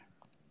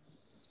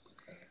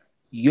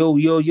Yo,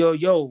 yo, yo,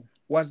 yo.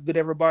 What's good,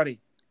 everybody?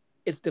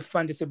 It's the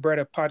Fantasy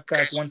Brother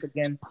podcast once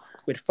again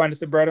with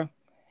Fantasy Brother.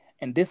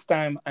 And this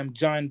time I'm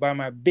joined by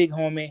my big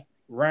homie.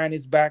 Ryan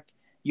is back.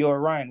 Yo,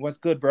 Ryan, what's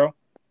good, bro?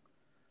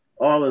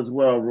 All is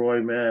well,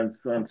 Roy, man.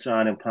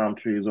 Sunshine and palm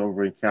trees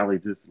over in Cali,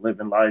 just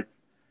living life,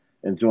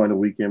 enjoying the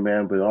weekend,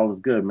 man. But all is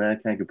good, man.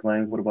 Can't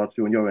complain. What about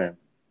you and your end?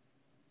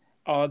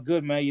 All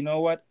good, man. You know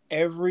what?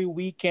 Every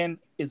weekend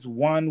is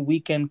one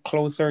weekend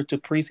closer to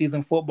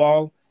preseason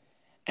football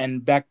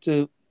and back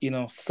to,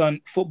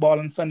 sun football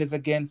on Sundays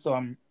again. So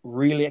I'm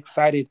really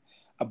excited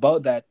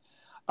about that.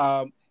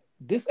 Um,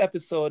 this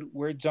episode,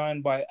 we're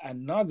joined by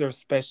another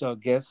special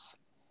guest,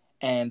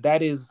 and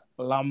that is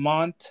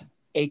Lamont,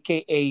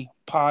 aka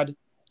Pod.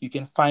 You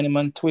can find him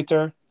on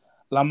Twitter,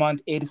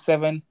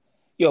 Lamont87.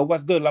 Yo,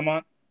 what's good,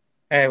 Lamont?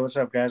 Hey, what's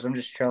up, guys? I'm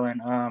just chilling.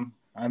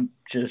 I'm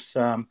just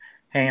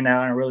hanging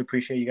out, and I really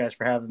appreciate you guys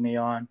for having me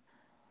on.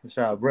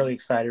 So really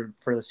excited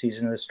for the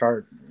season to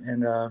start,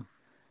 and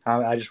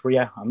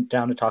I'm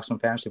down to talk some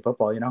fantasy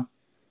football.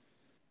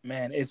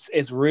 Man,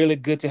 it's really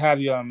good to have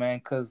you on, man,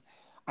 because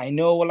I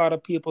know a lot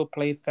of people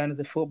play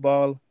fantasy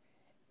football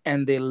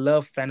and they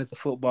love fantasy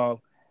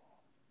football,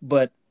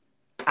 but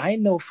I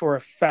know for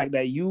a fact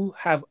that you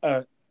have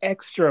a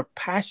extra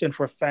passion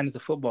for fantasy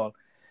football.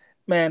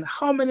 Man,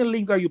 how many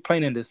leagues are you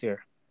playing in this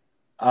year?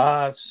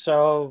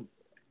 So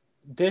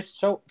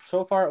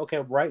so far, okay.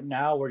 Right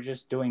now, we're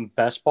just doing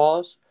best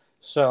balls.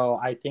 So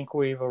I think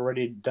we've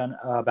already done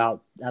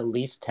about at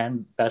least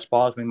 10 best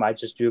balls. We might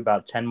just do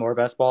about 10 more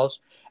best balls,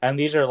 and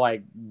these are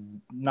like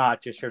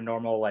not just your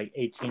normal like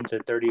 18 to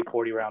 30,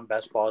 40 round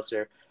best balls.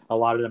 There, a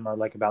lot of them are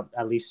like about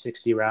at least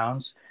 60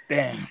 rounds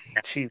Damn,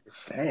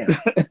 Jesus. Damn.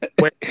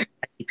 with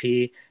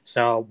IDP.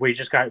 So we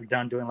just got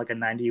done doing like a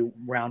 90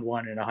 round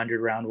one and a 100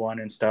 round one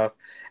and stuff,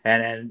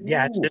 and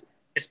yeah, Ooh. it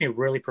gets me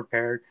really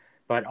prepared.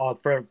 But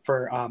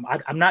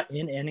I'm not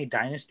in any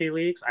dynasty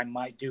leagues. I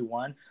might do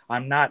one.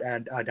 I'm not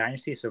a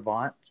dynasty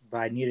savant, but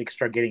I need to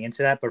start getting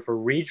into that. But for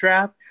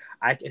redraft,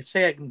 I could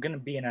say I'm going to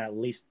be in at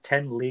least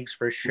 10 leagues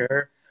for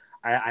sure.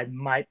 I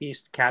might be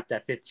capped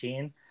at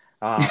 15.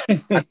 Uh,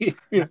 I'm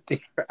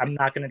 50. I'm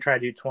not going to try to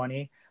do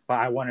 20, but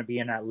I want to be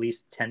in at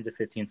least 10 to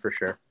 15 for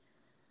sure.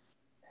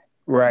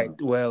 Right.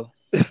 Well,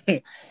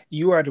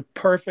 you are the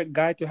perfect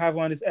guy to have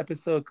on this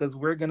episode because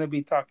we're going to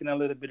be talking a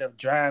little bit of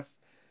draft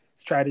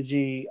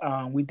strategy.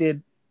 We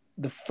did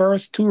the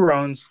first two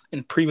rounds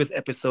in previous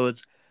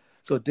episodes.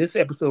 So this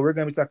episode, we're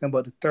going to be talking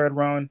about the third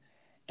round,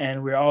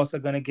 and we're also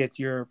going to get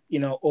your,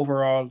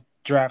 overall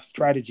draft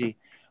strategy.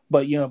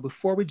 But,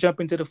 before we jump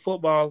into the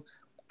football,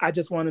 I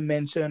just want to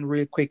mention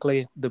real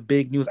quickly the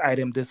big news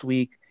item this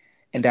week,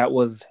 and that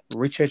was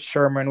Richard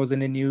Sherman was in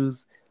the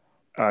news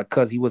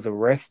because he was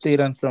arrested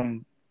on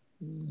some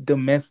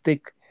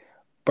domestic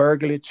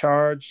burglary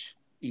charge.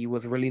 He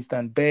was released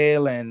on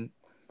bail, and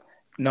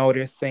now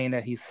they're saying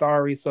that he's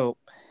sorry. So,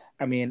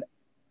 I mean,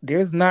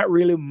 there's not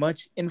really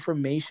much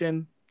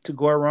information to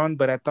go around,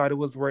 but I thought it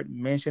was worth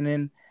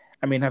mentioning.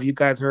 I mean, have you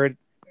guys heard?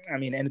 I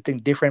mean, anything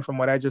different from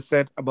what I just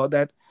said about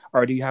that,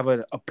 or do you have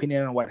an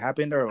opinion on what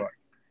happened, or?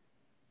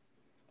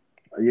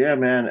 Yeah,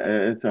 man.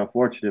 It's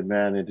unfortunate,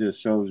 man. It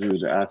just shows you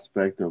the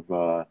aspect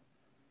of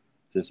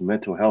just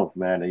mental health,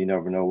 man. And you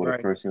never know what a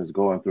Right. person is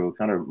going through.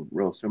 Kind of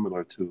real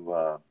similar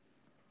to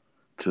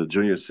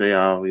Junior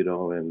Seau,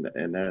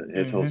 and that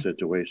his whole Mm-hmm.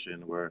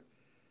 situation where,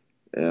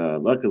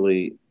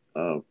 luckily,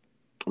 I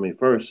mean,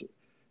 first,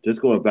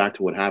 just going back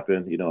to what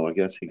happened, I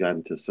guess he got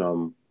into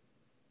some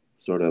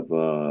sort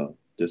of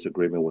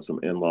disagreement with some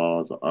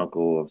in-laws, or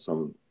uncle of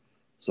some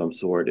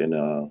sort,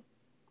 and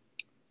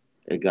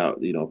it got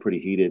pretty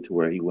heated to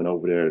where he went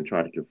over there and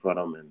tried to confront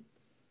him, and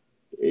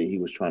he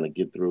was trying to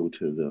get through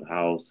to the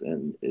house,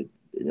 and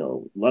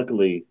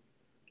luckily,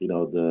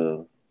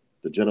 the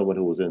gentleman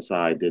who was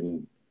inside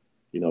didn't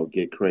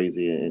get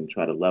crazy and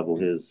try to level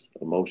his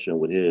emotion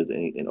with his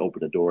and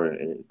open the door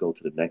and go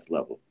to the next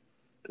level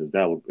because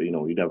that would you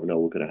never know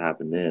what could have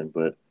happened then,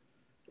 but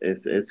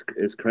it's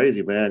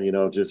crazy, man.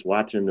 Just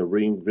watching the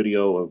ring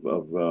video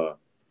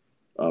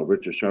of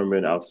Richard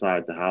Sherman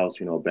outside the house,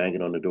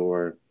 banging on the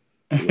door.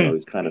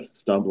 He's kind of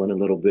stumbling a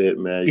little bit,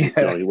 man. You could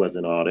tell Yeah. he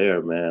wasn't all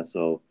there, man.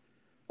 So,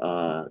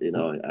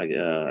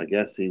 I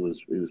guess he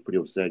was pretty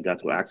upset. Got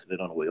to an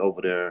accident on the way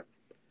over there.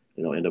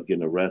 End up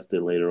getting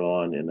arrested later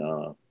on,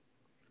 and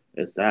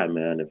it's sad,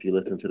 man. If you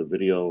listen to the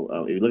video,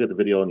 if you look at the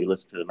video and you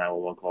listen to the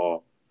 911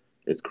 call,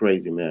 it's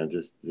crazy, man.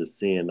 Just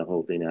seeing the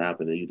whole thing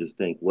happen, and you just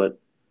think what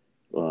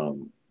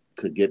um,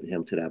 could get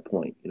him to that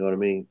point. You know what I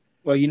mean?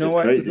 Well, you know It's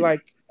what? It's crazy.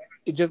 like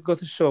it just goes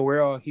to show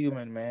we're all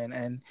human, man.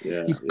 And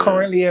Yeah, he's yeah.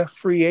 currently a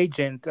free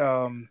agent.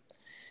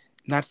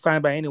 Not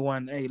signed by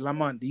anyone. Hey,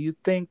 Lamont, do you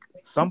think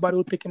somebody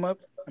will pick him up?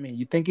 I mean,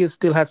 you think he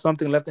still has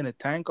something left in the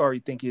tank, or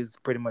you think he's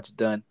pretty much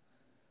done?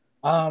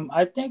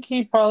 I think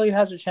he probably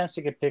has a chance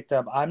to get picked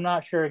up. I'm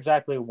not sure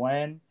exactly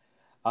when.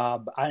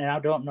 And I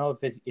don't know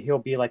if he'll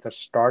be like a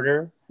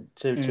starter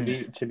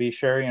Mm. to be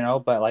sure,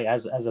 but like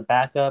as a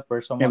backup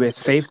or someone Maybe a who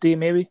could, safety,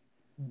 maybe.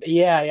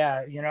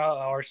 yeah,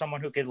 or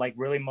someone who could like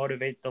really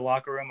motivate the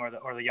locker room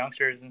or the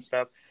youngsters and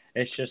stuff.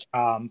 It's just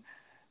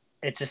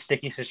it's a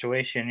sticky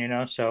situation, you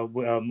know. So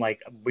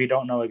like we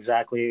don't know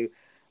exactly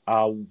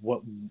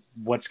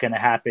what's going to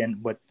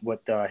happen with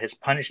his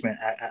punishment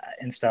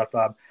and stuff.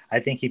 I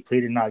think he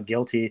pleaded not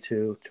guilty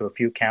to a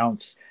few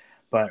counts,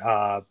 but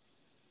I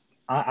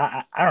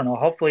don't know.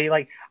 Hopefully,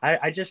 like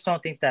I just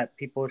don't think that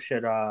people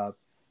should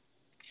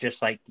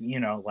just like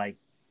like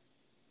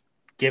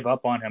give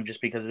up on him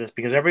just because of this,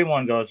 because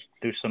everyone goes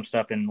through some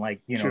stuff and like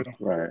True.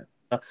 Right.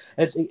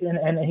 it's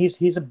and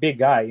he's a big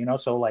guy,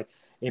 so like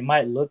it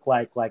might look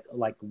like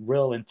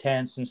real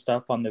intense and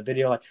stuff on the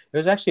video. Like it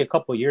was actually a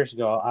couple of years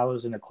ago, I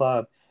was in a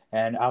club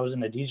and I was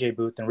in the DJ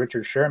booth, and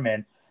Richard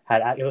Sherman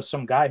it was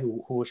some guy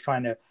who was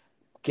trying to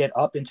get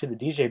up into the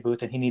DJ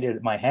booth, and he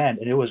needed my hand,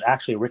 and it was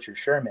actually Richard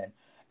Sherman,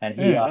 and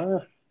he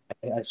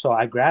so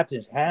I grabbed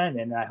his hand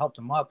and I helped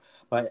him up.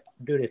 But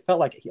dude, it felt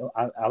like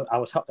I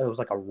was, it was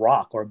like a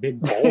rock or a big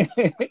bowl.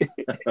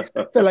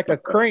 Felt like a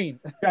crane.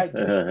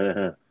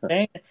 And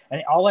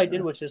all I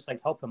did was just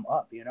like help him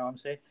up, you know what I'm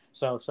saying?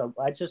 So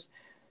I just,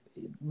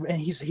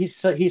 and he's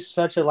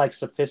such a like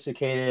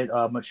sophisticated,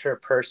 mature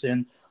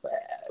person.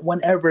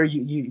 Whenever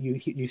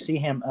you see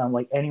him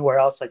like anywhere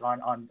else, like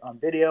on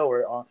video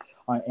or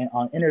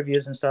on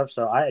interviews and stuff.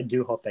 So I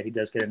do hope that he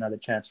does get another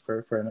chance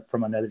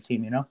from another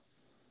team,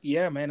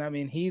 Yeah, man. I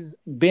mean, he's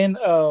been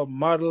a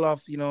model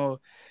of,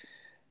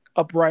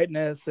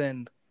 uprightness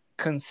and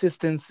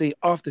consistency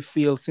off the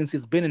field since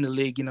he's been in the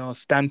league.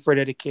 Stanford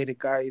educated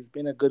guy. He's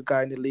been a good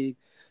guy in the league.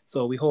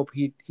 So we hope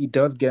he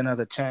does get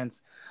another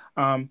chance.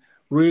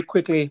 Really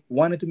quickly,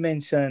 wanted to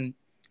mention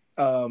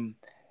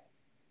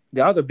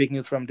the other big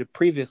news from the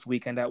previous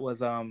week, and that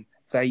was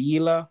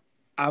Zaila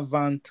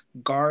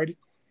Avant-Garde.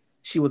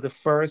 She was the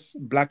first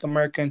Black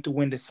American to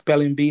win the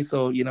spelling bee.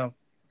 So,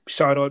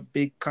 shout out,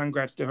 big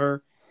congrats to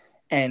her.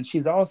 And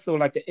she's also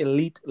like an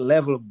elite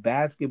level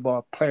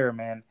basketball player,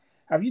 man.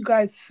 Have you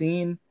guys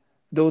seen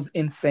those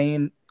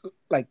insane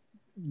like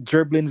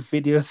dribbling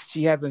videos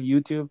she has on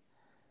YouTube?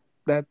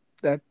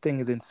 That thing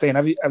is insane.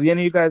 Have any of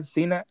you guys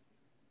seen that?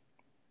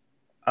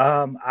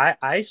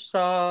 I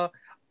saw.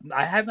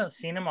 I haven't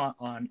seen him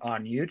on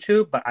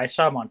YouTube, but I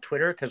saw him on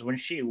Twitter because when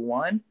she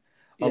won,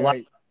 a lot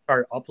of people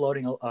started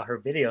uploading her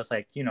videos,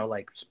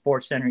 like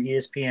Sports Center,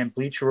 ESPN,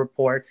 Bleacher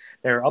Report.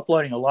 They're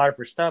uploading a lot of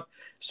her stuff.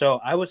 So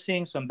I was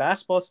seeing some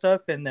basketball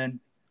stuff, and then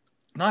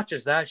not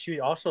just that, she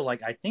also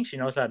I think she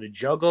knows how to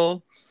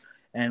juggle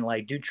and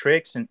like do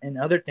tricks and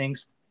other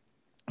things.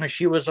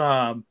 She was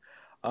and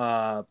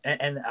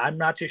I'm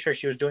not too sure,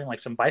 she was doing like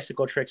some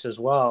bicycle tricks as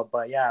well.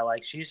 But yeah,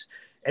 like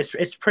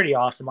it's pretty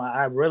awesome.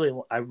 I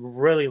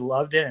really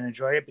loved it and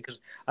enjoyed it because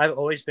I've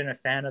always been a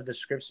fan of the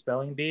Scripps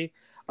Spelling Bee.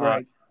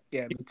 Right.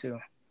 Yeah, me too.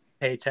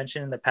 Pay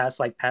attention in the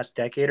past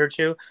decade or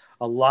two.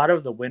 A lot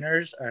of the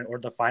winners or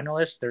the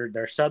finalists,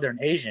 they're Southern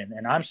Asian,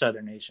 and I'm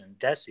Southern Asian,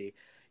 Desi.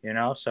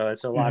 So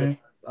it's a lot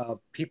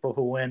of people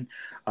who win,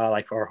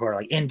 or who are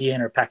like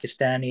Indian or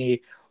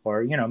Pakistani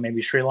or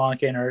maybe Sri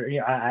Lankan or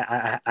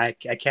I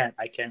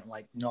can't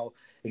like know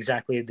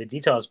exactly the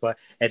details, but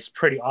it's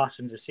pretty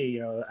awesome to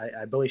see.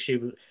 I believe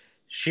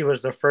she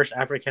was the first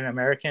African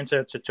American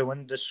to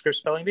win the Scripps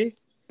Spelling Bee.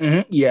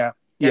 Mm-hmm. Yeah.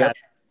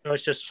 So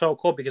it's just so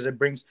cool because it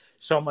brings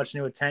so much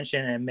new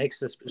attention and it makes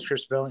this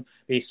Scripps Spelling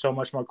Bee so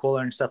much more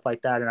cooler and stuff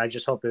like that. And I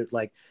just hope it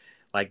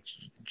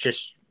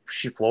just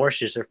she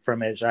flourishes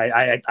from it.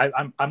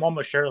 I'm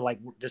almost sure like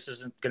this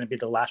isn't going to be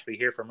the last we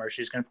hear from her.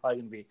 She's probably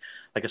going to be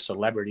like a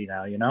celebrity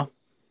now,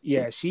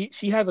 Yeah, she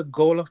has a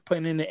goal of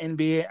playing in the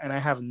NBA, and I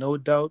have no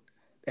doubt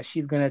that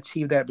she's going to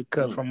achieve that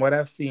because from what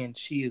I've seen,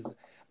 she is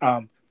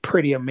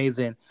pretty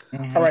amazing.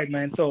 Mm-hmm. All right,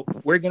 man. So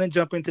we're going to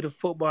jump into the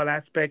football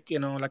aspect.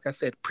 Like I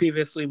said,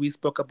 previously we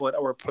spoke about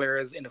our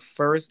players in the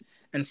first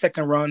and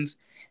second rounds,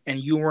 and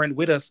you weren't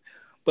with us.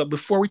 But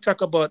before we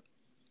talk about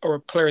our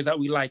players that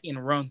we like in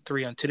round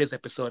 3 on today's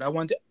episode, I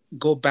want to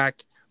go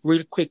back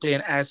really quickly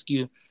and ask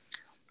you,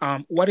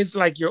 what is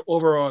like your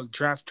overall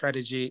draft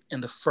strategy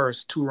in the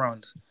first 2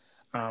 rounds?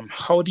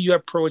 How do you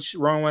approach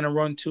round 1 and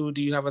round 2?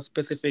 Do you have a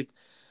specific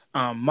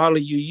model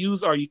you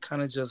use, or you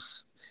kind of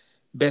just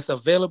best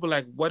available?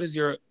 Like, what is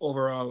your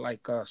overall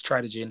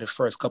strategy in the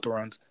first couple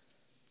rounds?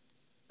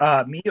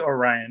 Me or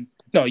Ryan?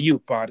 No, you,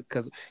 Pod,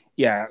 because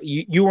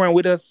you weren't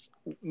with us.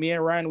 Me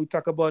and Ryan, we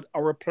talk about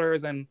our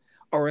players and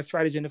our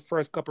strategy in the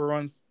first couple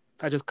rounds.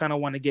 I just kind of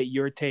want to get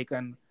your take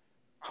on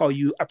how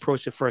you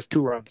approach the first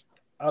 2 rounds.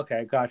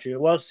 Okay, got you.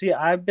 Well, see,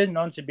 I've been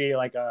known to be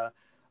like a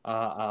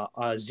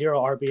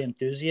zero RB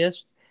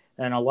enthusiast,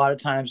 and a lot of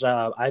times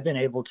I've been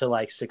able to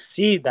like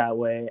succeed that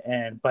way.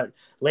 But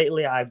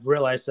lately I've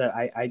realized that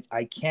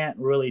I can't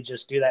really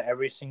just do that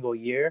every single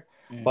year.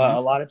 Mm-hmm. But a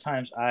lot of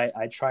times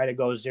I try to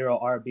go zero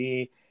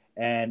RB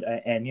and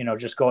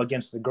just go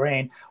against the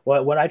grain.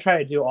 What I try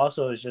to do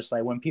also is just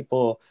like when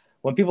people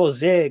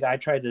zig, I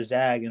try to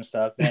zag and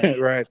stuff. And,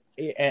 right.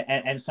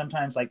 And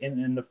sometimes like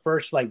in the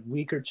first like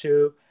week or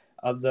two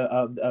of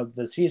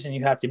the season,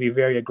 you have to be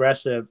very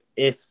aggressive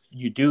if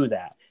you do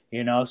that,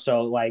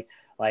 So like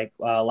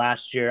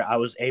last year,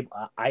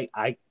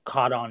 I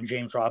caught on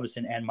James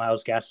Robinson and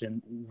Myles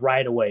Gaskin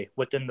right away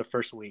within the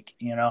first week,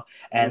 and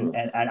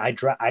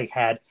I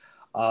had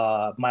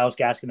Myles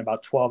Gaskin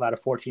about 12 out of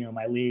 14 of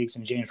my leagues,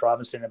 and James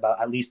Robinson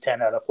about at least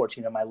 10 out of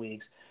 14 of my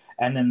leagues.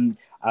 And then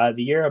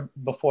the year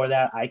before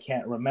that, I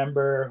can't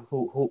remember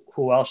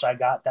who else I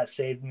got that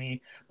saved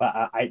me.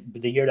 But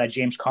the year that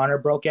James Conner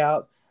broke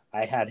out,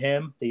 I had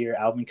him. The year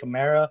Alvin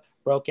Kamara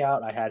broke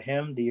out, I had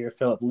him. The year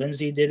Philip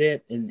Lindsay did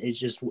it, and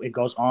it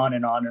goes on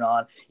and on and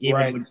on.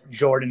 Even with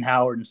Jordan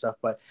Howard and stuff.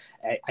 But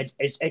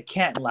it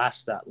can't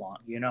last that long.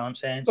 You know what I'm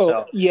saying?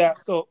 So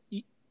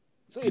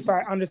if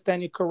I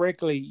understand you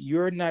correctly,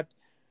 you're not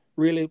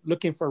really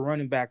looking for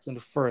running backs in the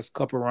first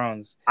couple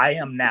rounds. I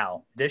am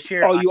now. This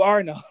year. Oh, you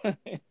are now.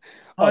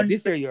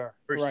 This year you are.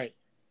 Right.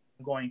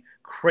 I'm going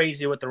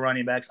crazy with the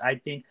running backs. I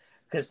think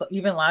because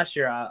even last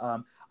year,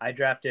 I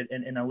drafted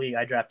in a league.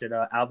 I drafted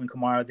Alvin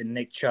Kamara, then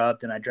Nick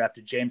Chubb, then I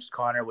drafted James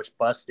Conner, which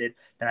busted.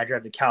 Then I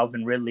drafted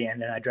Calvin Ridley, and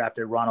then I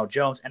drafted Ronald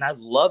Jones. And I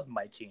loved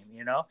my team,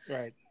 you know.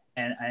 Right.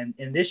 And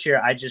in this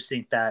year, I just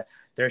think that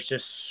there's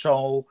just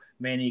so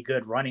many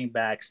good running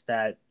backs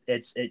that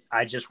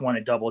I just want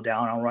to double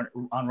down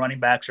on running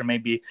backs, or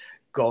maybe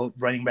go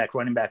running back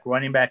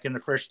in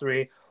the first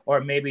three, or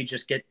maybe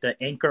just get the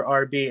anchor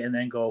RB and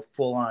then go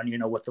full on, you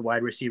know, with the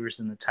wide receivers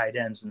and the tight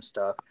ends and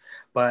stuff.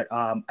 But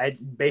I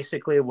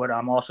basically what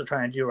I'm also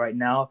trying to do right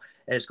now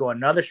is go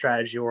another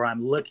strategy where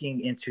I'm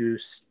looking into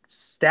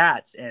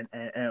stats and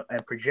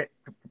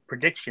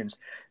predictions.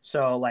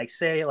 So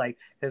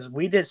because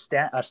we did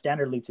a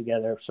standard league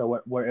together,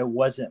 so where it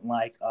wasn't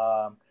like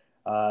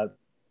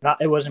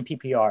it wasn't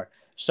PPR.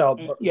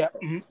 So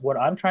what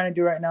I'm trying to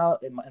do right now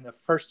in the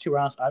first 2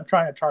 rounds, I'm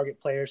trying to target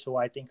players who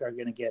I think are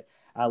going to get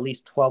at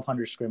least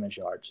 1,200 scrimmage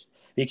yards,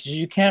 because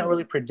you can't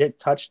really predict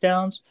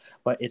touchdowns,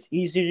 but it's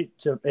easier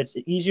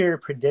to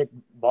predict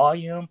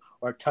volume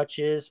or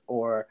touches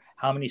or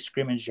how many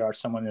scrimmage yards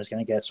someone is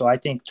going to get. So I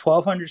think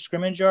 1,200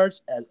 scrimmage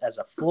yards as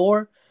a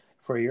floor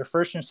for your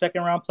first and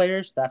second round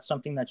players, that's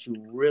something that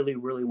you really,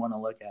 really want to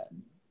look at.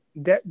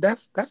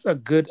 That's a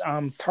good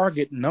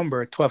target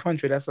number.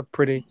 1,200. That's a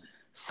pretty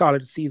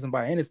solid season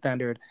by any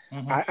standard.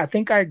 Mm-hmm. I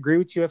think I agree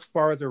with you as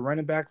far as the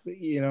running backs.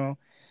 You know,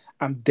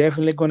 I'm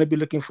definitely going to be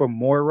looking for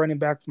more running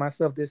backs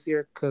myself this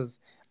year, because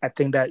I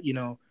think that, you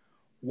know,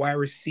 wide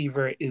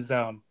receiver is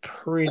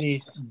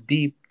pretty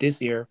deep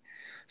this year.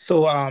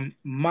 So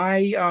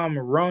my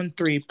round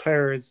 3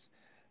 players,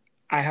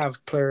 I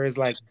have players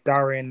like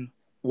Darren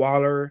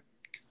Waller,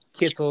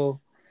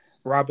 Kittle,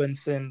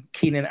 Robinson,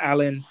 Keenan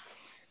Allen,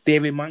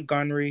 David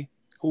Montgomery,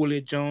 Julio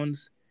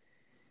Jones,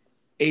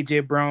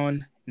 AJ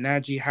Brown,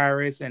 Najee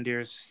Harris, and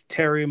there's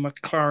Terry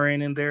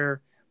McLaurin in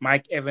there,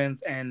 Mike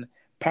Evans, and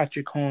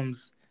Patrick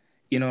Holmes,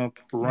 you know,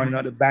 running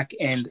out the back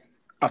end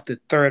of the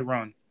 3rd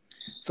round.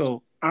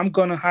 So I'm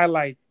going to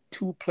highlight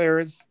 2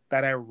 players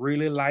that I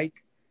really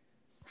like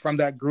from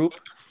that group,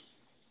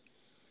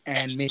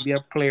 and maybe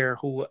a player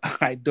who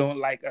I don't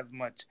like as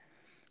much.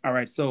 All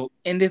right, so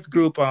in this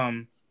group,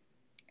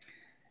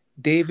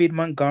 David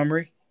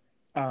Montgomery,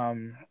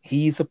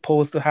 he's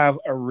supposed to have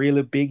a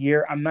really big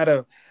year. I'm not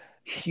a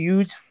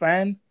huge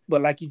fan,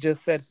 but like you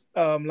just said,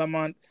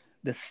 Lamont,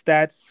 the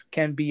stats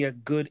can be a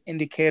good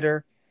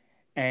indicator,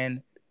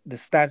 and the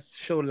stats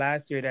showed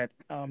last year that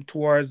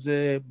towards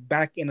the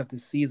back end of the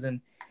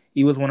season,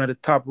 he was one of the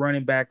top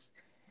running backs,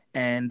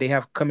 and they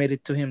have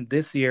committed to him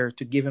this year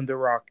to give him the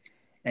rock,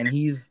 and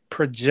he's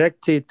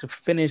projected to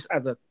finish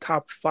as a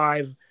top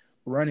 5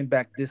 running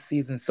back this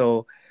season.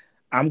 So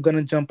I'm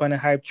gonna jump on the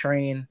hype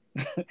train,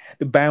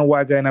 the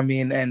bandwagon,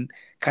 and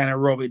kind of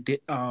roll with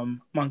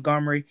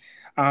Montgomery.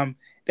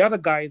 The other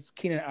guy is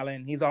Keenan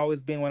Allen. He's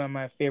always been one of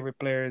my favorite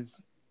players.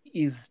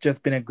 He's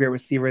just been a great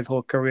receiver his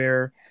whole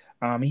career.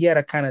 He had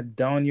a kind of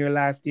down year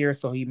last year,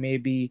 so he may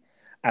be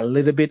a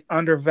little bit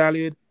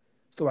undervalued.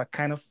 So I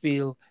kind of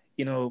feel,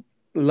 you know,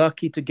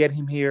 lucky to get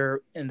him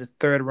here in the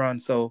 3rd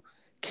round. So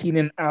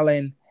Keenan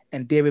Allen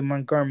and David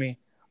Montgomery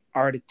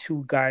are the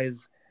 2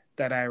 guys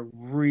that I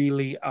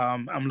really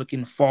I'm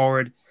looking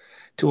forward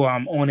to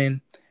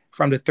owning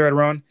from the 3rd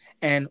round.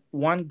 And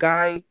one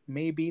guy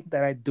maybe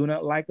that I do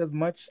not like as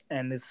much,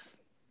 and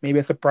it's maybe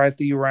a surprise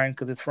to you, Ryan,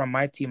 because it's from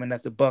my team, and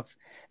that's the Bucks,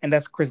 and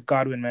that's Chris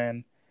Godwin,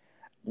 man.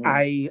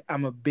 I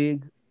am a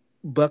big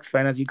Bucks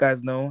fan, as you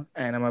guys know,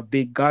 and I'm a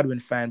big Godwin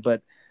fan,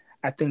 but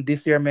I think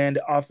this year, man,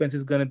 the offense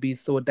is going to be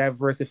so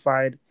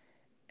diversified,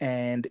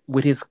 and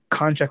with his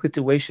contract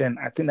situation,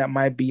 I think that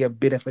might be a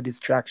bit of a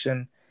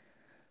distraction.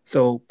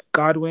 So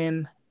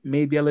Godwin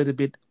may be a little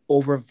bit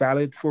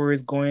overvalued for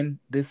his going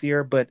this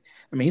year, but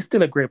I mean, he's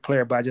still a great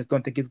player, but I just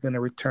don't think he's going to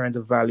return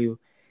the value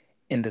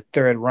in the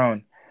 3rd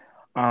round.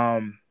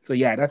 So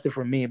yeah, that's it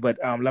for me. But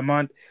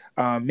Lamont,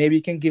 maybe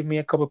you can give me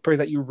a couple of players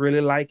that you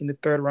really like in the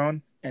 3rd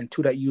round, and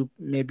 2 that you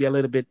may be a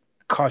little bit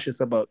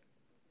cautious about.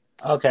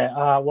 Okay.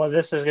 Well,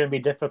 this is going to be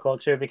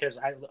difficult too because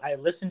I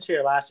listened to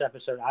your last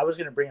episode. I was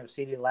going to bring up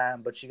CeeDee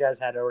Lamb, but you guys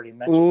had already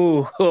mentioned.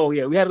 Ooh, oh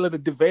yeah, we had a little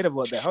debate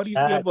about that. How do you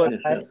feel about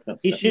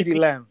He should CeeDee be.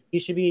 Lamb? He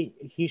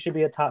should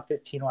be a top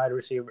 15 wide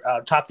receiver,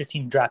 top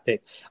 15 draft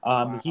pick.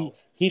 Wow.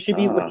 He should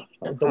be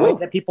the way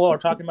that people are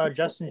talking about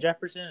Justin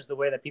Jefferson is the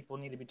way that people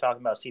need to be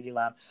talking about CeeDee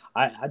Lamb.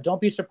 I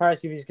don't be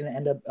surprised if he's going to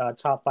end up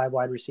top 5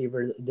 wide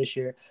receiver this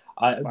year.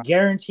 Wow.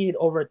 Guaranteed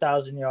over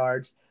 1,000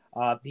 yards.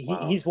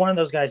 He's one of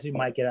those guys who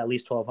might get at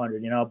least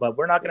 1,200, But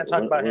we're not going to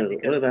talk about him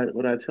because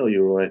what did I tell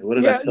you, Roy? What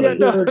did I tell you?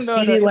 No,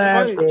 CeeDee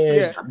Lamb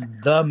is Yeah.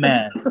 the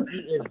man. He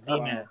is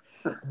the man.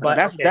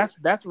 But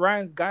that's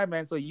Ryan's guy,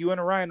 man. So you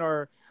and Ryan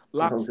are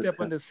lockstep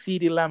on the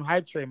CeeDee Lamb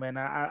hype train, man.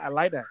 I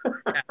like that.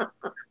 I'm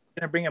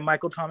gonna bring up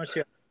Michael Thomas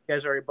here. You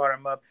guys already brought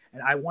him up,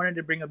 and I wanted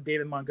to bring up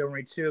David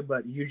Montgomery too,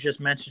 but you just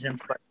mentioned him.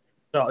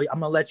 So I'm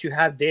gonna let you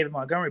have David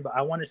Montgomery, but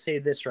I want to say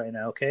this right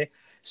now, okay?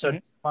 So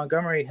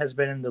Montgomery has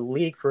been in the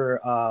league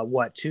for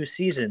 2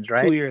 seasons,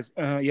 right? 2 years.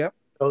 Yep.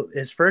 So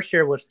his first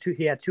year was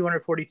he had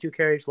 242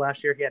 carries.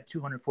 Last year he had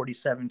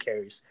 247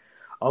 carries.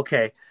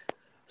 Okay.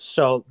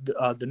 So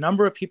the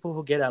number of people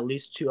who get at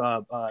least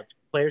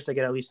players that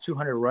get at least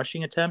 200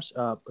 rushing attempts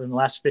in the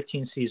last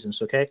 15 seasons,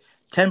 okay?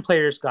 10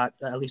 players got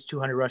at least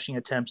 200 rushing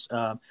attempts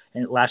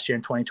last year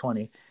in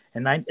 2020.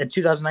 And in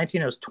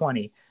 2019, it was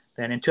 20.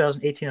 Then in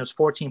 2018, it was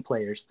 14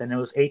 players. Then it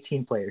was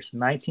 18 players.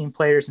 19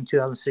 players in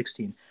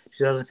 2016.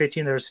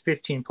 2015, there was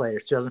 15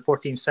 players.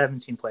 2014,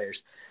 17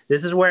 players.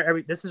 This is where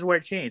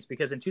it changed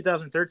because in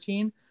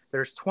 2013,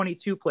 there's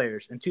 22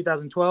 players. In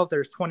 2012,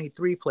 there's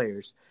 23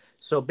 players.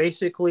 So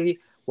basically,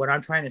 what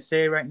I'm trying to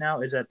say right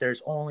now is that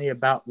there's only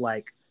about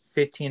like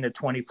 15 to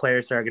 20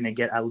 players that are going to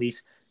get at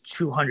least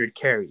 200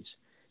 carries.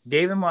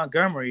 David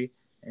Montgomery,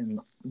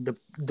 in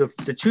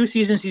the 2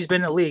 seasons he's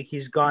been in the league,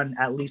 he's gotten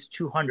at least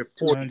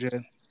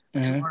 240.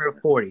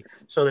 240.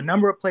 So the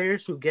number of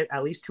players who get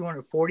at least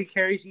 240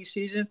 carries each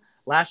season,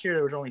 last year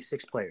there was only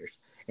 6 players.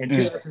 In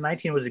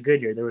 2019 was a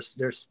good year.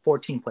 There's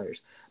 14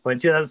 players. But in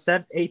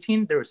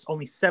 2018, there was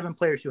only 7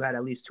 players who had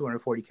at least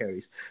 240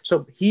 carries.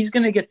 So he's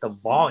going to get the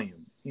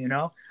volume,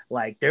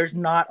 Like there's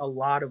not a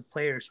lot of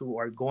players who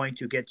are going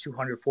to get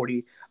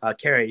 240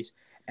 carries.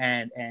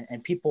 And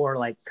people are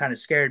like kind of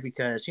scared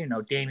because,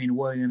 Damian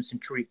Williams and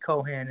Tariq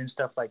Cohen and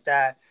stuff like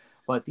that.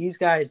 But these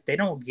guys, they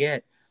don't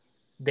get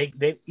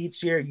they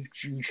each year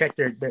you check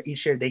their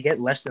each year they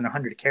get less than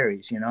 100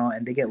 carries,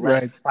 and they get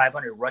less than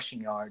 500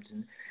 rushing yards,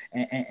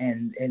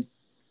 and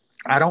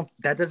I don't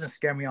that doesn't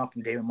scare me off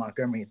from David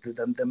Montgomery.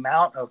 The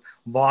amount of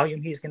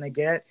volume he's going to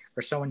get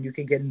for someone you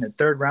could get in the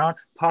 3rd round,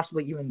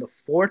 possibly even the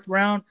 4th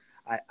round,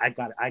 I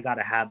got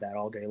to have that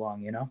all day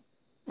long,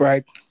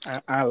 Right.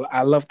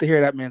 I love to hear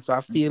that, man. So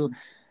I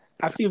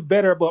feel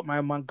better about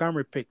my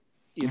Montgomery pick,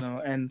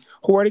 and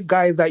who are the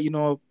guys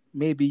that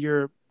maybe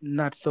you're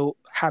not so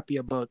happy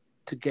about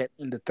to get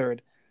in the 3rd?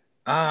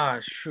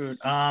 Shoot.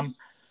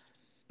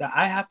 That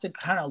I have to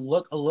kind of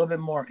look a little bit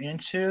more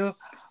into.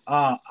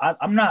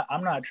 I'm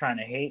not trying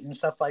to hate and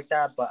stuff like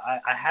that, but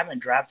I haven't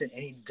drafted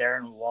any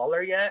Darren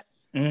Waller yet.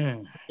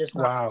 Just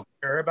not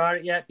sure about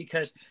it yet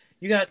because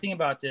you got to think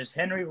about this.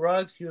 Henry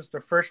Ruggs, he was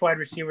the first wide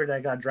receiver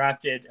that got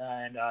drafted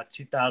in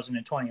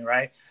 2020,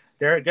 right?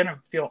 They're going to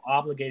feel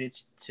obligated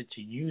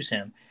to use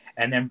him.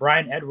 And then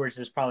Brian Edwards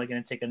is probably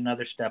going to take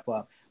another step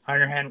up.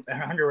 Hunter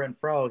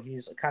Renfrow,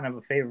 he's kind of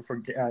a favorite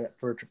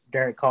for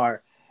Derek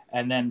Carr.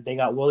 And then they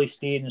got Willie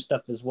Snead and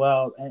stuff as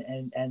well.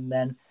 And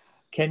then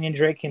Kenyon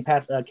Drake can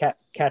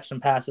catch some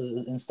passes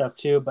and stuff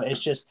too. But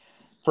it's just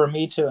for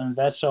me to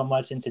invest so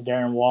much into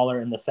Darren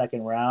Waller in the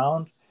 2nd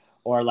round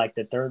or like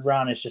the 3rd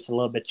round, it's just a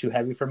little bit too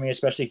heavy for me.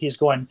 Especially he's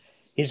going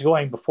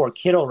before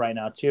Kittle right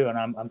now too, and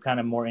I'm kind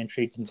of more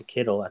intrigued into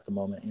Kittle at the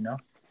moment.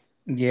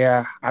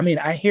 Yeah, I mean,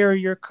 I hear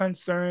your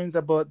concerns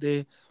about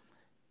the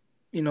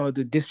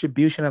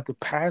distribution of the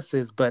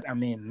passes, but I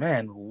mean,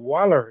 man,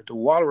 Waller, the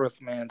Walrus,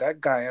 man, that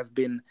guy has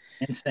been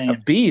insane, a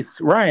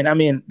beast. Ryan, I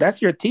mean,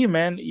 that's your team,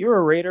 man. You're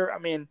a Raider. I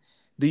mean,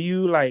 do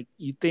you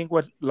think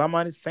what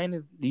Lamont is saying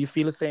do you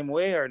feel the same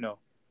way or no?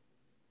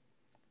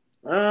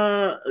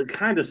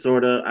 Kind of,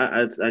 sort of.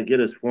 I get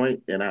his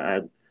point, and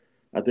I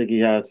think he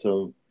has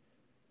some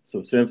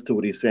sense to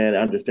what he's saying.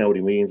 I understand what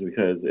he means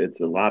because it's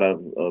a lot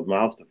of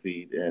mouths to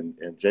feed, and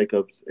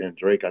Jacobs and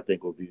Drake I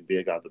think will be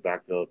big out the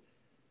backfield,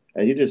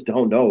 and you just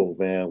don't know,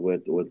 man,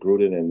 with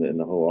Gruden and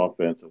the whole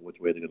offense of which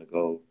way they're going to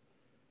go.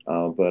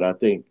 But I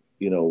think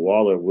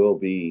Waller will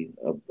be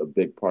a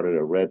big part of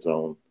the red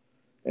zone,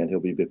 and he'll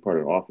be a big part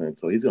of the offense.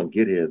 So he's going to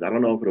get his. I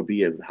don't know if it'll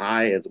be as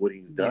high as what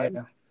he's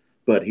done,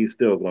 but he's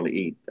still going to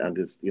eat. I'm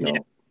just he's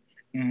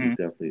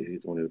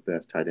one of the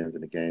best tight ends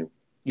in the game.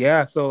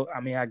 Yeah, so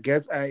I mean, I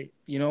guess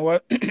you know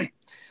what,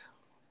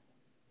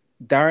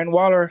 Darren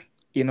Waller,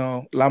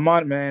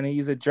 Lamont, man,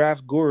 he's a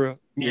draft guru.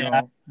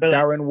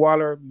 Darren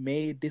Waller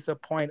may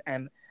disappoint,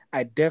 and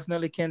I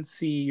definitely can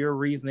see your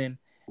reasoning,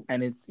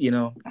 and it's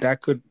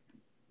that could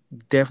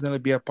definitely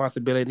be a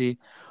possibility.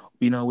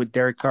 With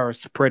Derek Carr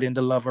spreading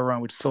the love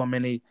around with so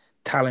many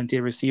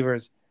talented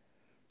receivers,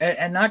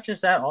 And not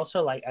just that,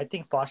 also like I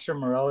think Foster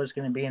Moreau is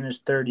going to be in his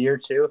third year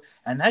too,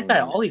 and that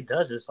guy all he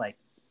does is like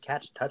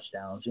catch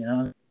touchdowns.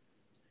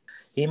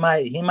 He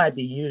might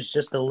be used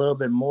just a little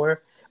bit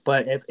more.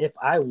 But if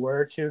I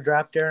were to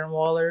draft Darren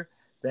Waller,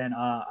 then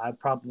I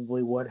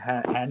probably would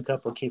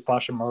handcuff or keep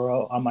Foster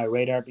Moreau on my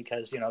radar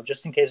because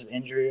just in case of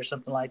injury or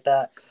something like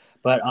that.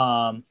 But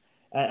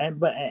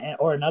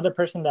or another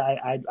person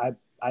that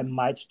I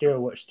might steer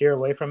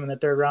away from in the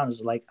third round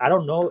is like I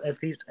don't know if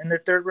he's in the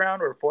third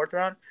round or fourth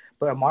round,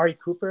 but Amari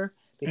Cooper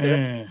because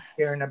I'm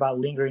hearing about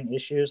lingering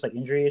issues like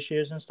injury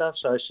issues and stuff.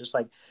 So it's just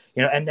like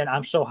and then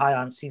I'm so high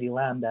on CeeDee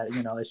Lamb that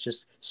it's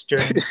just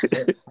steering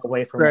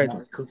away from Right.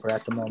 Amari Cooper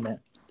at the moment.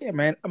 Yeah,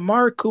 man.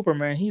 Amari Cooper,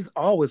 man, he's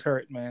always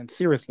hurt, man.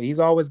 Seriously, he's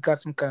always got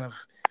some kind of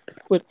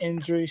foot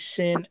injury,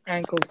 shin,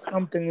 ankle,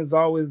 something is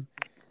always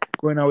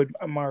going on with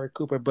Amari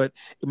Cooper. But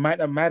it might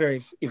not matter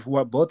if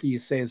what both of you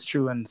say is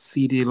true and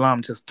CeeDee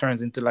Lamb just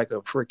turns into like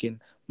a freaking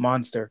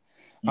monster.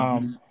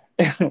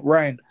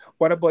 Ryan,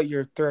 what about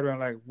your third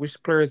round? Like,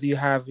 which players do you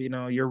have?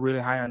 You're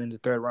really high on in the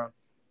third round.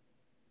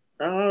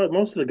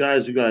 Most of the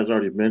guys you guys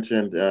already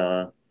mentioned.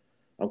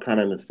 I'm kind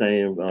of in the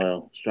same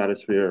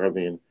stratosphere. I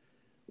mean,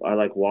 I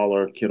like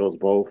Waller, Kittle's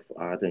both.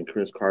 I think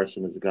Chris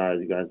Carson is the guy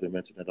you guys have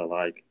mentioned that I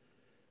like.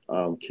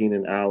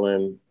 Keenan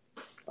Allen,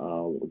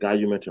 the guy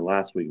you mentioned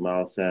last week,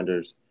 Miles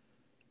Sanders.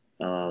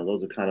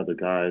 Those are kind of the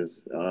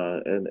guys.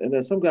 And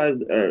then some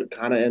guys are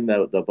kind of in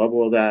the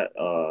bubble of that.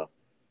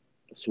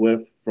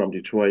 Swift from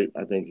Detroit,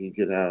 I think he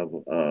could have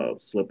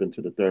slip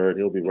into the third.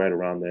 He'll be right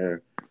around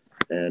there.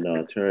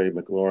 And Terry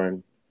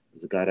McLaurin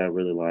is a guy that I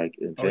really like.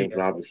 And James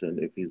Robinson,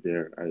 if he's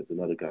there, is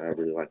another guy I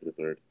really like in the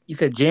third. You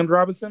said James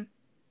Robinson?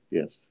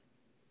 Yes.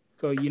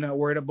 So you're not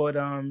worried about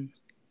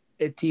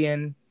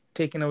Etienne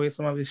taking away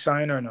some of his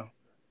shine or no?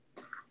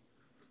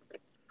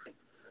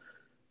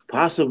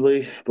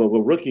 Possibly, but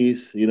with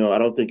rookies, I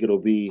don't think it'll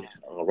be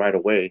right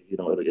away.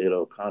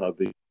 It'll kind of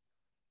be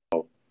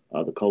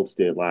the Colts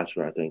did last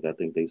year. I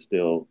think they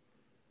still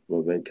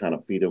will then kind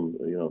of feed him,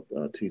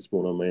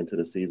 teaspoon him into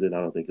the season.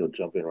 I don't think he'll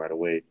jump in right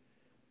away.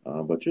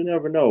 But you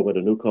never know. With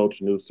a new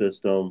coach, new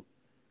system,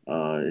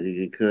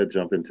 he could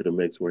jump into the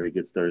mix where he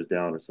gets thirds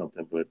down or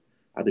something. But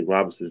I think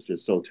Robinson is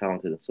just so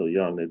talented and so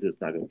young. They're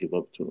just not going to give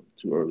up too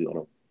early on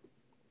him.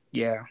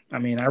 Yeah, I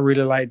mean, I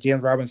really like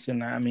James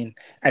Robinson. I mean,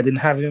 I didn't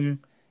have him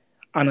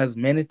on as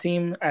many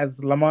teams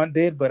as Lamont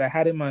did, but I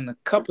had him on a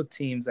couple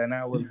teams, and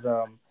I was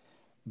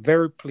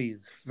very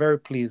pleased, very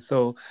pleased.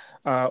 So,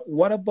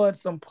 what about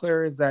some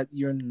players that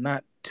you're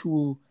a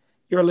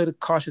little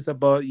cautious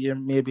about? You're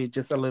maybe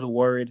just a little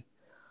worried,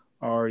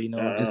 or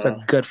just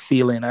a gut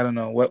feeling. I don't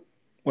know. What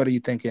are you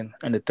thinking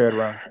in the third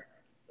round?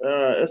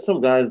 There's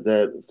some guys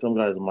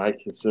might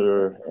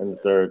consider in the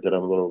third that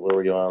I'm a little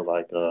worried on,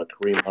 like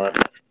Kareem Hunt.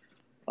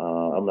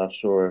 I'm not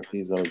sure if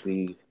he's going to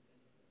be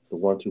the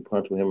 1-2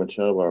 punch with him and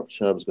Chubb, or if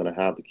Chubb's going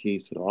to have the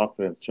keys to the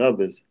offense.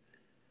 Chubb is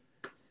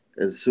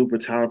super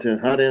talented.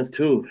 Hunt is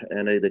too,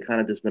 and they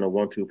kind of just been a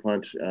 1-2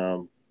 punch.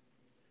 The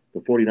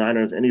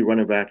 49ers, any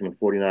running back in the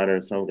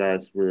 49ers, some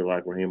guys really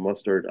like Raheem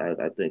Mostert.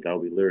 I think I'll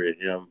be leery of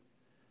him.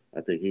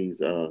 I think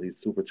he's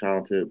super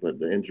talented, but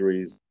the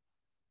injuries,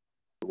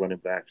 running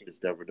back, you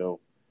just never know.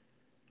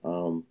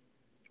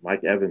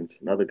 Mike Evans,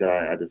 another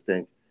guy. I just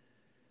think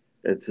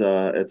it's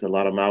a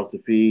lot of mouths to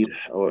feed.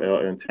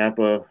 Or in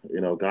Tampa,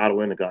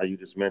 Godwin, the guy you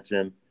just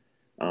mentioned.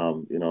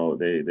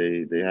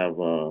 They have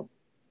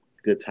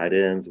good tight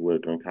ends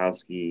with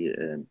Gronkowski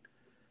and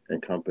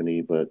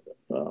company, but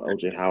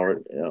OJ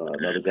Howard,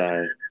 another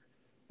guy.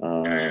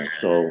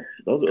 So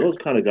those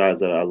kind of guys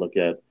that I look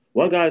at.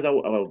 A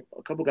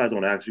couple guys I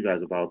want to ask you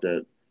guys about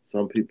that.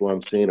 Some people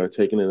I'm seeing are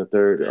taking in the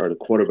third are the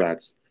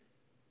quarterbacks.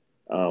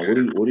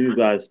 What do you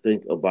guys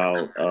think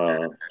about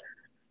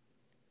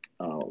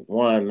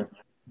one,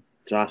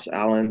 Josh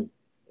Allen?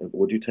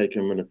 Would you take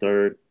him in the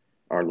third,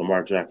 or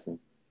Lamar Jackson?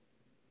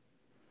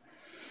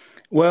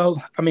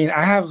 Well, I mean,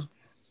 I have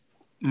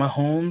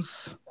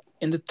Mahomes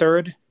in the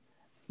third,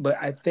 but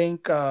I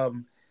think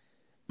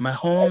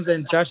Mahomes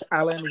and Josh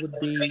Allen would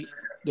be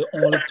the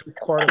only two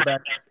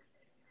quarterbacks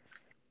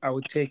I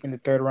would take in the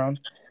third round.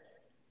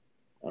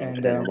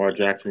 And Lamar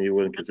Jackson, you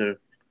wouldn't consider?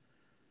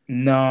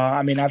 No,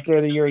 I mean, after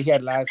the year he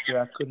had last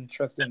year, I couldn't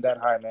trust him that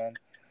high, man.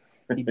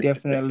 He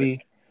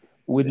definitely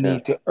would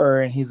need to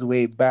earn his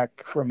way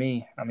back for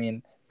me. I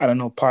mean, I don't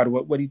know, Pod,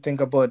 what do you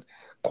think about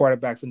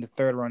quarterbacks in the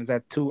third round? Is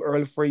that too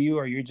early for you,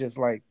 or you're just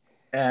like...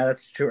 Yeah,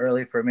 that's too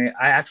early for me.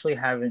 I actually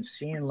haven't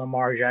seen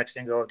Lamar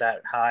Jackson go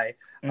that high.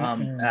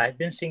 I've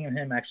been seeing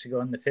him actually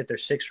go in the fifth or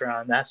sixth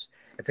round.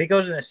 If he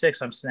goes in the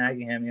sixth, I'm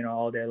snagging him,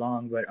 all day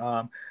long. But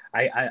I'm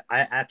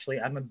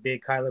a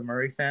big Kyler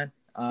Murray fan.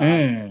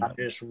 I'm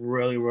just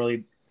really,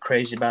 really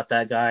crazy about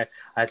that guy.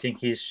 I think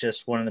he's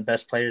just one of the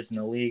best players in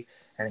the league,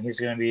 and he's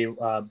going to be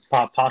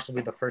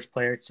possibly the first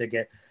player to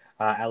get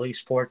at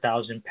least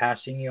 4,000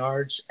 passing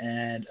yards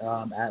and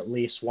at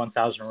least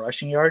 1,000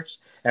 rushing yards.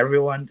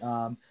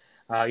 Everyone.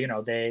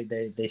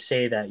 they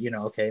say that,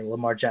 okay,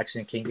 Lamar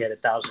Jackson can get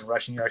 1,000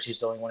 rushing yards. He's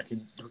the only one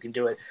who can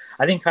do it.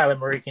 I think Kyler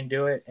Murray can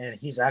do it, and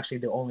he's actually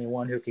the only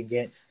one who can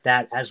get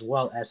that, as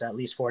well as at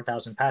least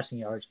 4,000 passing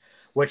yards,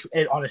 which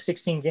on a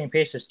 16-game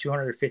pace is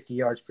 250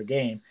 yards per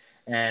game.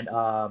 And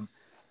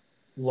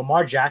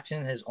Lamar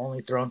Jackson has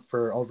only thrown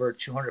for over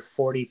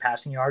 240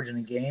 passing yards in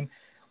a game,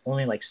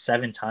 only like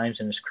 7 times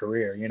in his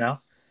career.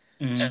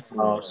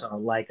 Mm-hmm. So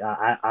like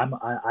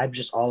I'm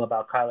just all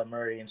about Kyler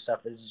Murray and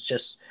stuff. It's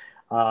just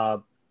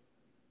but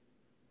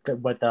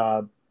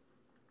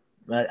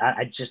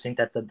I just think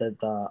that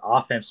the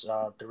offense,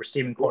 the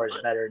receiving core is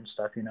better and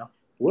stuff.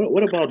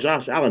 What about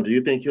Josh Allen? Do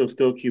you think he'll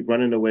still keep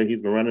running the way he's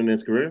been running in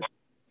his career?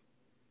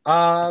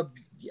 Uh,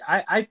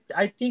 I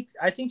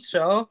think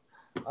so.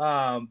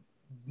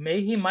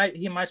 Maybe he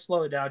might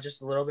slow it down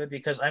just a little bit,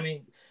 because I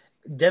mean,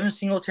 Devin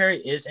Singletary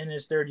is in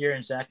his 3rd year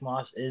and Zach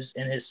Moss is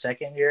in his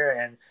 2nd year,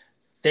 and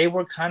they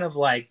were kind of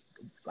like,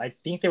 I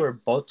think they were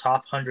both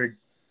top 100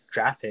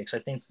 draft picks. I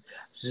think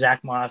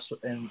Zach Moss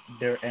and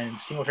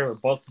Singletary were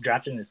both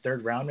drafted in the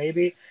 3rd round,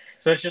 maybe.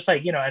 So it's just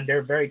like, and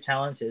they're very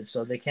talented,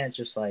 so they can't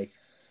just like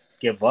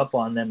give up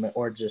on them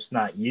or just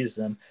not use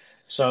them.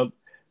 So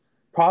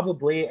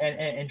probably,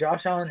 and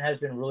Josh Allen has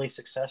been really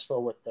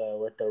successful with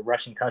the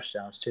rushing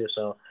touchdowns too.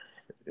 So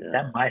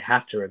that might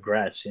have to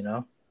regress.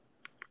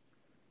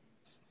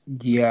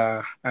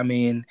 Yeah, I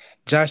mean,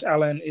 Josh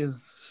Allen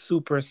is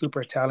super,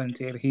 super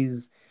talented.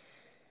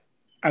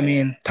 I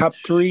mean, top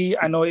 3.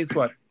 I know it's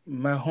what,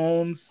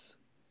 Mahomes,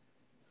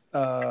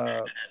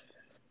 uh,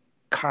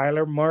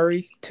 Kyler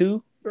Murray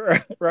too,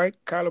 right?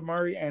 Kyler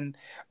Murray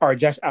or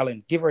Josh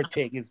Allen, give or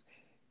take, is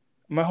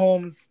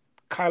Mahomes,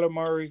 Kyler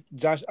Murray,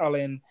 Josh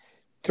Allen,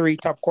 3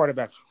 top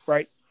quarterbacks,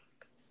 right?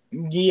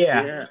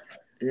 Yeah.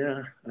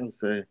 Yeah. I would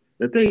say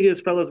the thing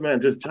is, fellas,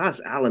 man, just Josh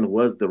Allen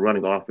was the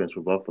running offense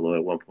for Buffalo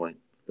at one point.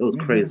 It was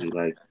crazy.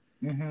 Like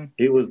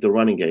he was the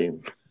running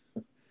game.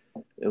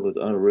 It was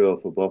unreal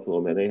for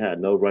Buffalo, man. They had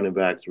no running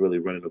backs really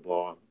running the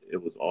ball.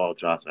 It was all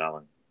Josh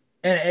Allen.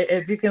 And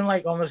if you can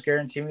like almost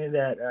guarantee me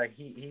that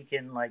he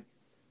can like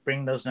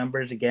bring those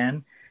numbers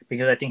again,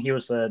 because I think he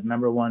was the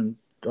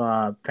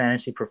 #1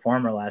 fantasy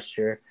performer last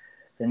year,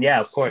 then yeah,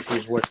 of course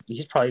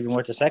he's probably even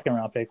worth a 2nd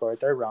round pick or a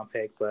 3rd round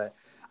pick. But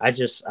I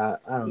just I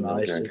don't know.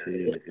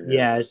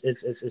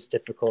 It's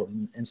difficult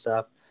and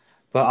stuff.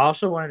 But I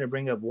also wanted to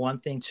bring up one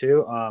thing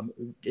too.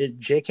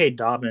 J.K.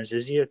 Dobbins,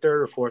 is he a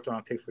 3rd or 4th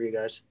round pick for you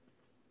guys?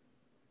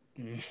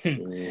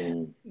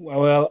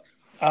 Well,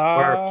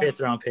 or a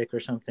 5th round pick or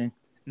something?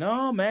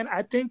 No, man.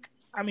 I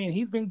mean,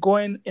 he's been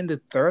going in the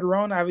 3rd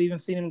round. I've even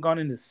seen him gone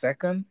in the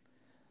 2nd.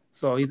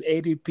 So his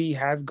ADP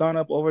has gone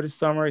up over the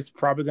summer. It's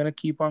probably going to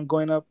keep on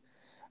going up.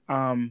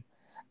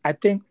 I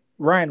think,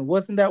 Ryan,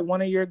 wasn't that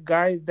one of your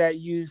guys that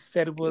you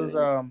said was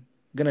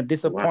going to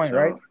disappoint,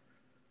 right?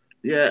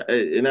 Yeah,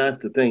 and that's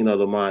the thing, though,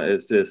 Lamont.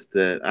 It's just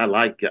that I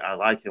like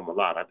him a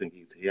lot. I think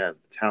he has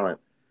talent.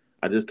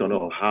 I just don't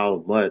know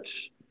how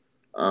much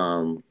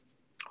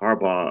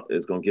Harbaugh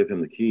is going to give him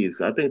the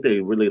keys. I think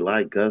they really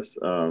like Gus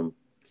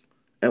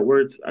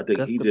Edwards. I think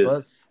Gus the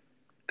Bus.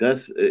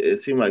 Gus. It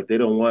seemed like they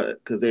don't want,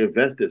 because they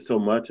invested so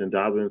much in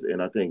Dobbins,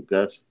 and I think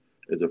Gus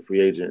is a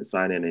free agent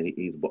signing, and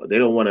they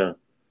don't want to,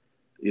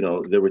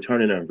 they're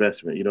returning their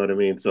investment. You know what I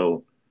mean?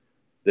 So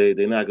they're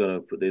not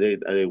gonna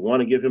they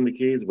want to give him the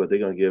keys, but they're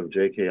gonna give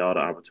J.K. all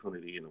the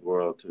opportunity in the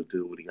world to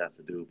do what he has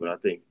to do. But I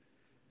think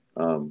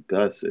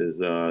Gus is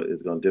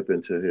gonna dip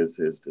into his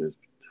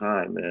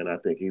time, man. I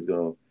think he's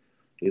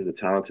a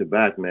talented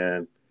back,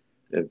 man.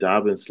 If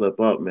Dobbins slip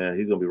up, man,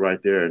 he's gonna be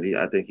right there, and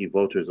I think he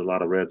vultures a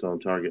lot of red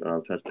zone target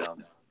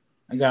touchdowns.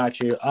 I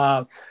got you.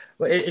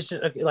 But it's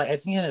just, like, I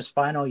think in his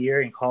final year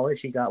in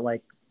college, he got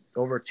like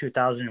over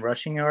 2,000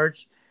 rushing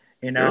yards.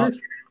 Serious?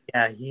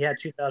 Yeah, he had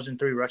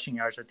 2003 rushing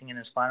yards, I think, in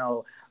his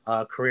final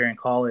career in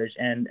college.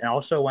 And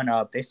also when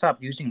they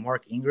stopped using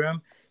Mark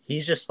Ingram,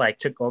 he's just like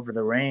took over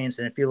the reins.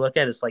 And if you look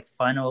at his like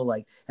final,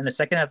 like in the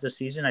second half of the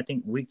season, I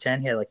think week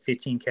 10 he had like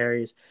 15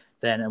 carries.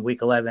 Then in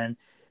week 11,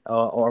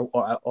 or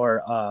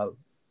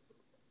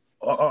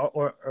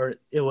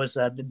it was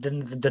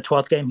the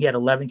 12th game, he had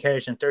 11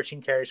 carries and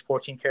 13 carries,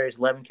 14 carries,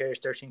 11 carries,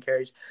 13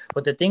 carries.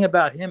 But the thing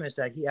about him is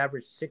that he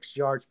averaged 6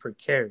 yards per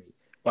carry.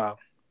 Wow.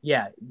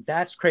 Yeah,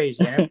 that's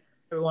crazy. And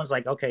everyone's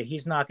like, okay,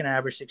 he's not going to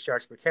average 6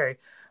 yards per carry,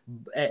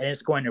 and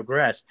it's going to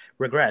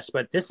regress.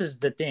 But this is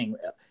the thing.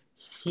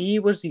 He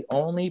was the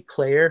only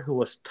player who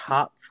was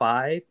top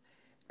 5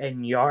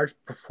 in yards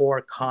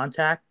before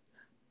contact,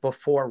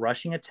 before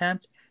rushing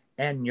attempt,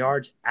 and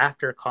yards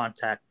after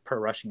contact per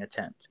rushing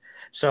attempt.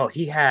 So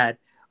he had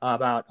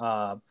about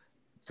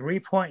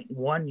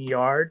 3.1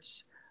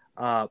 yards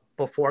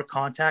before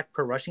contact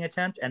per rushing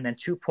attempt, and then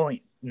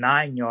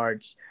 2.9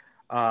 yards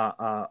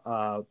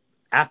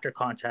after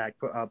contact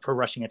per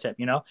rushing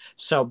attempt.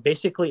 So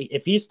basically,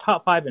 if he's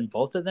top 5 in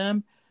both of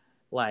them,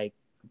 like,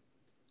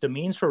 the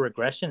means for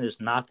regression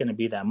is not going to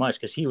be that much,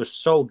 because he was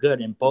so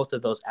good in both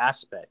of those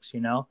aspects.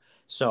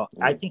 So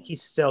I think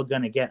he's still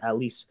going to get at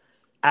least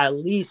at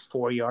least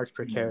 4 yards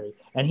per carry.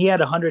 And he had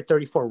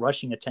 134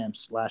 rushing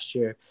attempts last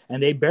year,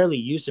 and they barely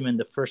used him in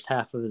the first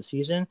half of the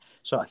season.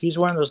 So he's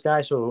one of those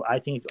guys who I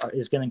think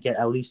is going to get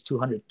at least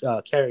 200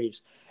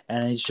 carries.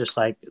 And it's just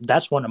like,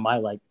 that's one of my,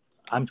 like,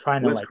 I'm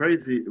trying to Well, it's like,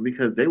 crazy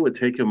because they would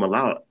take him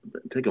out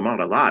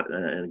a lot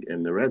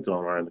in the red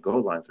zone or in the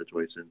goal line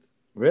situations.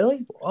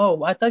 really?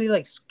 Oh, I thought he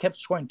like kept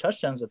scoring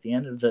touchdowns at the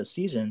end of the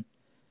season.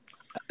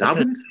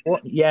 Dobbins,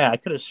 I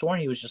could have sworn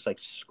he was just like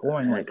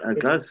scoring like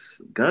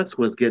crazy. Gus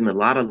was getting a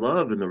lot of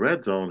love in the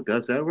red zone.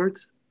 Gus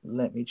Edwards.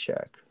 Let me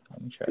check.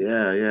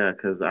 Yeah.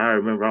 Because I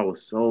remember I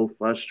was so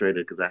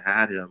frustrated because I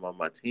had him on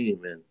my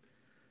team, and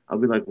I'll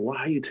be like, "Why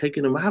are you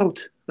taking him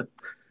out?" And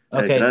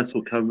Okay. Gus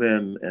will come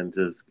in and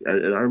just.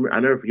 I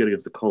never forget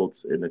against the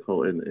Colts in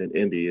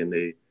Indy,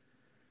 and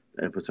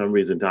for some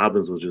reason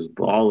Dobbins was just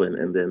balling,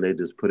 and then they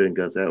just put in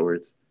Gus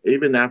Edwards.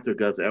 Even after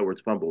Gus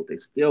Edwards fumbled, they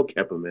still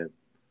kept him in.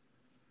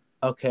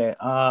 Okay.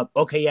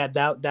 Okay. Yeah.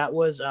 That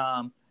was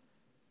that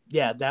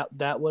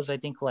was I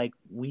think like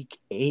week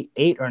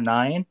eight or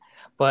nine,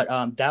 but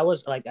that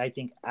was like I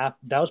think that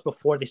was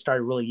before they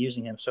started really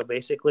using him. So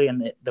basically,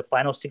 in the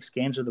final 6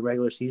 games of the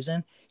regular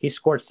season, he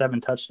scored 7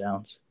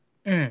 touchdowns.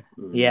 Mm.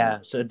 Yeah,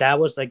 so that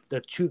was like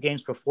the 2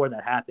 games before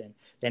that happened.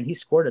 Then he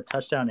scored a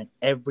touchdown in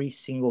every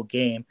single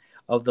game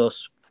of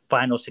those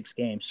final 6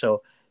 games.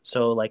 So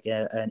like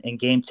in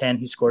game 10,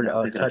 he scored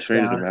I a think I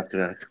traded him touchdown.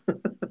 after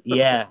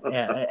Yeah,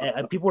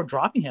 that. people were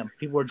dropping him.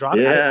 I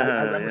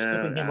remember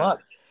scooping him Yeah.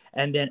 up,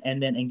 and then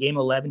in game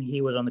 11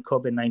 he was on the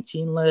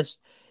COVID-19 list,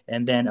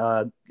 and then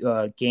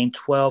game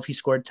 12 he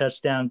scored a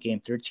touchdown. Game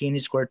 13 he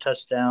scored a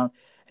touchdown,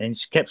 and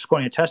he kept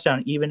scoring a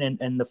touchdown. Even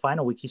in the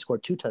final week he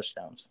scored 2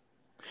 touchdowns.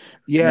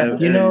 Yeah, And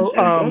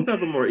both of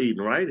them were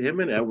eating, right? Him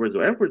and Edwards.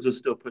 Edwards was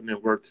still putting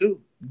in work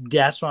too.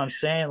 That's what I'm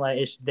saying. Like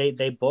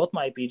they both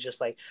might be just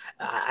like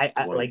I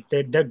Well, like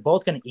they're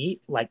both gonna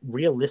eat. Like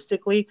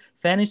realistically,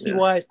 fantasy yeah,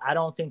 wise, I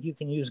don't think you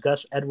can use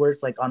Gus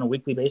Edwards like on a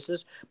weekly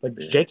basis. But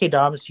yeah. J.K.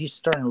 Dobbins, he's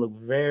starting to look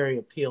very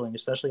appealing,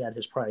 especially at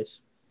his price.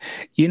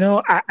 I think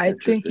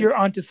Interesting. you're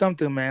onto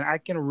something, man. I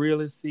can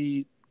really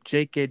see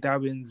J.K.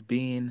 Dobbins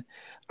being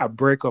a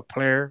breakout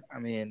player. I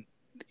mean,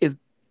 it,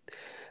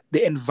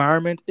 the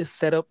environment is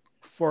set up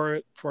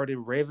for the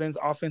Ravens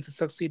offense to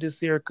succeed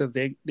this year because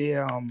they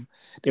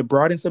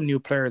brought in some new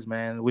players,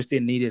 man, which they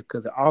needed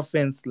because the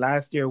offense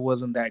last year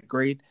wasn't that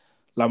great.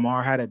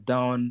 Lamar had a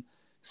down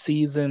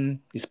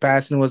season. His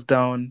passing was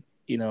down,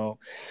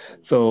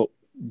 So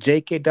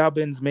J.K.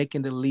 Dobbins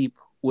making the leap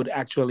would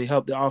actually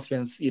help the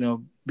offense,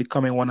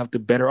 becoming one of the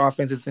better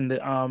offenses in the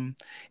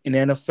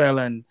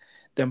NFL, and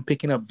them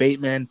picking up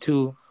Bateman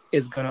too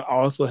is gonna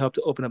also help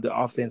to open up the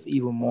offense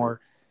even more.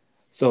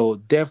 So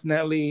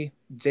definitely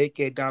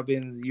J.K.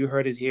 Dobbins, you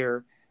heard it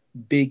here.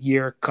 Big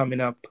year coming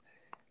up.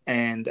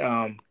 And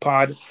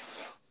Pod,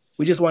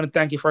 we just want to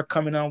thank you for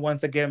coming on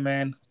once again,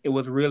 man. It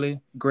was really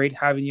great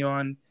having you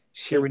on, Thank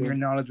sharing your you.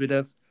 knowledge with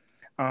us.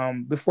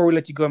 Before we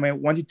let you go, man,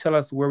 why don't you tell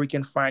us where we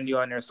can find you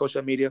on your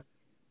social media?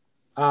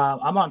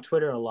 I'm on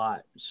Twitter a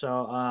lot.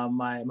 So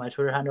my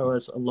Twitter handle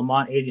is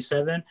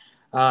Lamont87.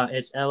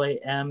 It's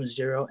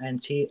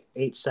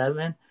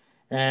LAM0NT87.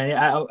 And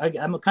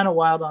I'm kind of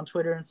wild on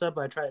Twitter and stuff,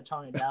 but I try to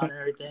tone it down and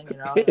everything.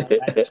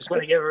 I just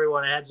want to give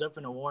everyone a heads up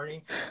and a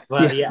warning.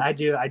 But Yeah.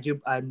 yeah,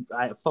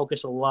 I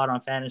focus a lot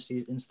on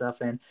fantasy and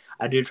stuff, and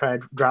I do try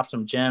to drop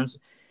some gems.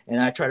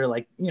 And I try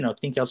to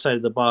think outside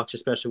of the box,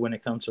 especially when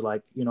it comes to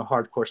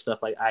hardcore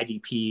stuff like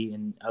IDP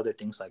and other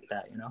things like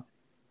that.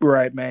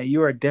 Right, man.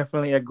 You are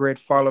definitely a great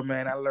follower,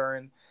 man.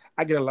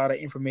 I get a lot of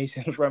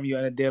information from you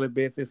on a daily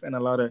basis and a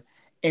lot of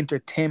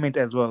entertainment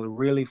as well.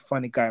 Really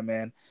funny guy,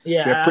 man. We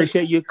Yeah.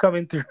 appreciate you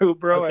coming through,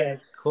 bro, and Okay.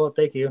 Cool.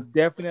 Thank you.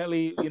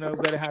 definitely,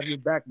 gotta have you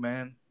back,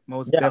 man.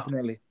 Most Yeah.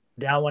 definitely.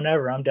 Down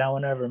whenever. I'm down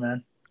whenever,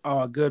 man.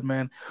 Oh, good,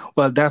 man.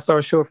 Well, that's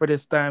our show for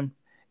this time.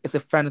 It's a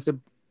Fantasy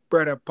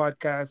Brother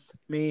podcast.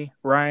 Me,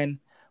 Ryan,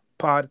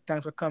 Pod.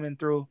 Thanks for coming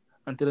through.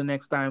 Until the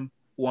next time,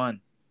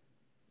 one.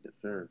 Yes,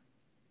 sir.